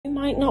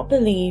might not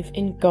believe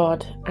in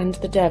God and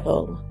the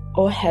devil,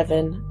 or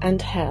heaven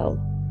and hell,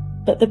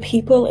 but the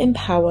people in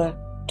power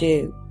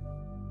do.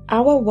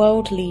 Our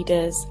world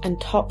leaders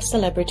and top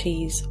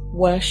celebrities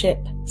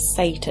worship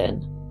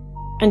Satan,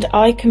 and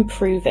I can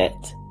prove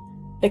it,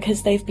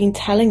 because they've been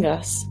telling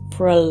us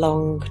for a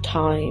long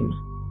time.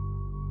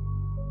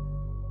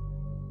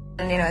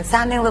 And, it's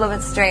sounding a little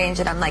bit strange,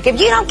 and I'm like, if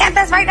you don't get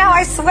this right now,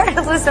 I swear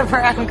to Lucifer,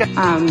 I'm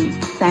gonna...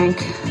 Thank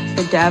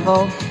the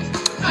devil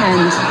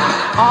and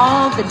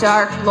all the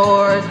dark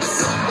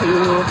lords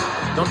who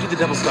don't do the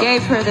devil stuff.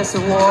 Gave her this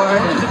award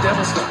and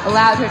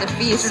allowed her to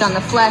feast on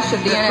the flesh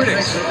of the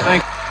innocent.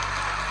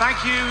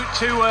 Thank you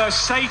to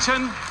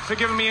Satan for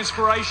giving me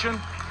inspiration.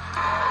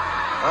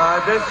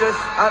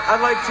 I'd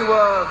like to,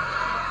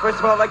 first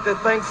of all, I'd like to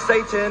thank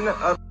Satan.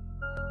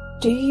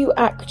 Do you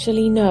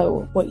actually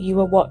know what you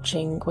are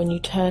watching when you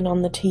turn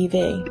on the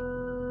TV?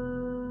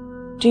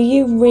 Do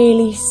you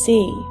really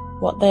see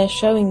what they're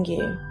showing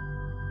you?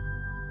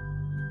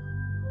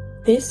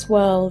 This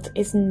world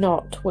is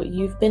not what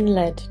you've been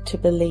led to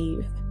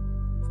believe,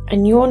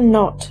 and you're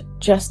not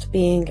just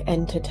being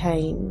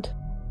entertained.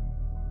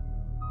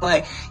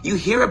 Like, you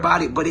hear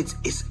about it, but it's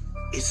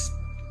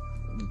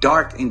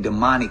dark and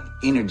demonic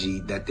energy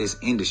that this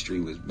industry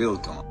was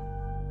built on.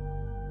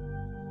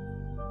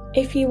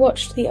 If you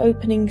watched the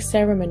opening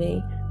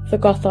ceremony for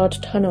Gothard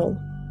Tunnel,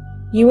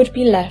 you would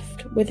be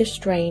left with a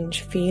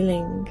strange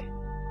feeling.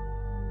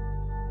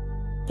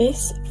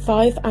 This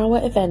 5-hour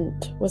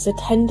event was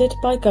attended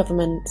by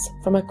governments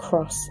from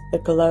across the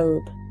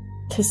globe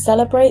to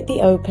celebrate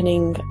the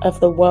opening of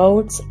the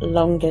world's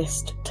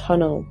longest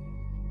tunnel.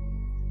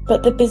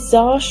 But the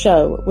bizarre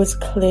show was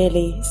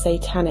clearly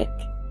satanic,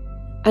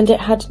 and it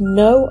had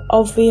no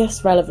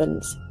obvious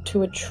relevance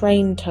to a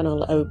train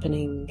tunnel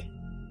opening.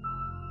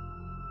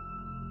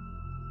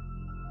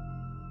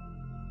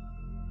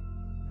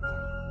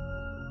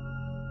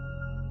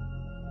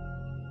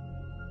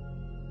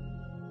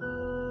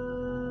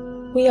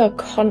 We are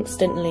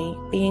constantly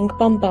being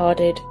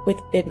bombarded with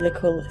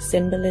biblical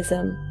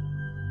symbolism,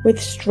 with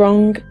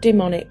strong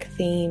demonic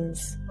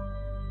themes.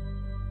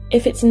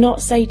 If it's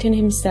not Satan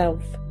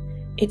himself,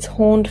 it's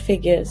horned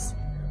figures,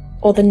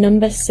 or the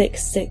number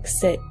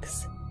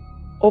 666,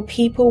 or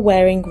people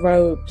wearing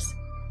robes,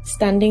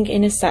 standing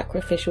in a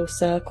sacrificial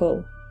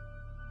circle,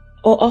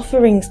 or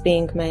offerings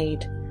being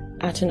made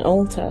at an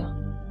altar.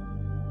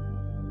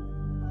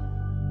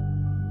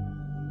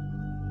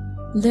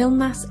 Lil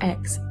Nas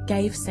X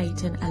gave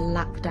Satan a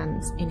lap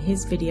dance in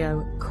his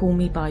video Call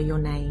Me By Your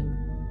Name,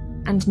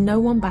 and no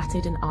one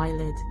batted an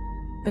eyelid,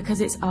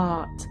 because it's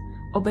art,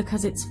 or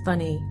because it's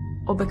funny,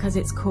 or because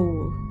it's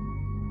cool.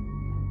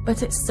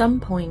 But at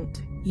some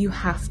point, you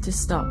have to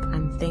stop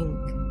and think.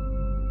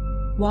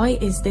 Why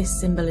is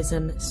this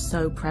symbolism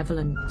so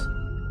prevalent?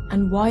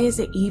 And why is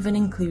it even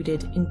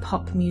included in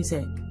pop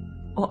music,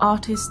 or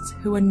artists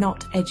who are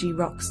not edgy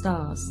rock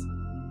stars?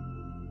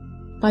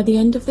 By the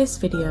end of this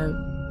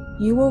video,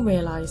 you will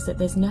realise that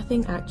there's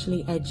nothing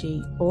actually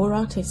edgy or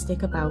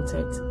artistic about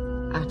it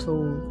at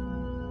all.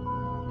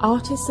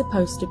 Art is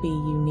supposed to be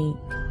unique,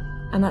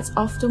 and that's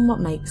often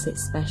what makes it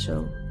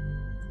special.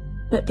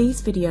 But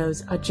these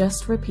videos are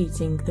just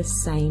repeating the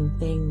same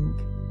thing.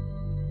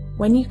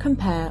 When you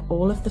compare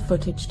all of the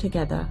footage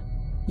together,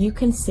 you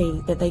can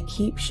see that they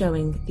keep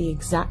showing the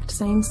exact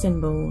same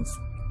symbols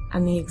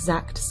and the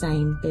exact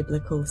same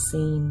biblical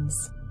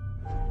scenes.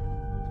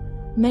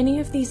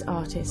 Many of these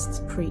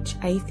artists preach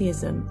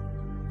atheism,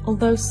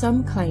 although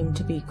some claim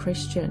to be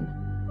Christian.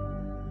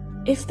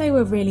 If they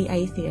were really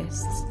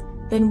atheists,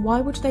 then why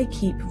would they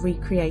keep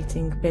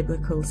recreating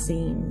biblical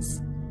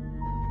scenes?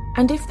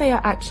 And if they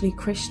are actually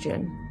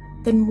Christian,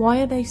 then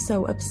why are they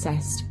so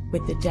obsessed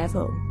with the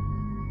devil?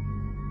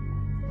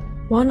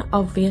 One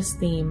obvious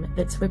theme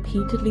that's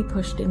repeatedly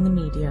pushed in the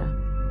media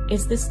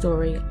is the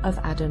story of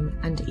Adam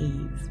and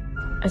Eve,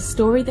 a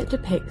story that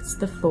depicts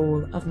the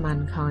fall of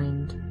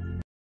mankind.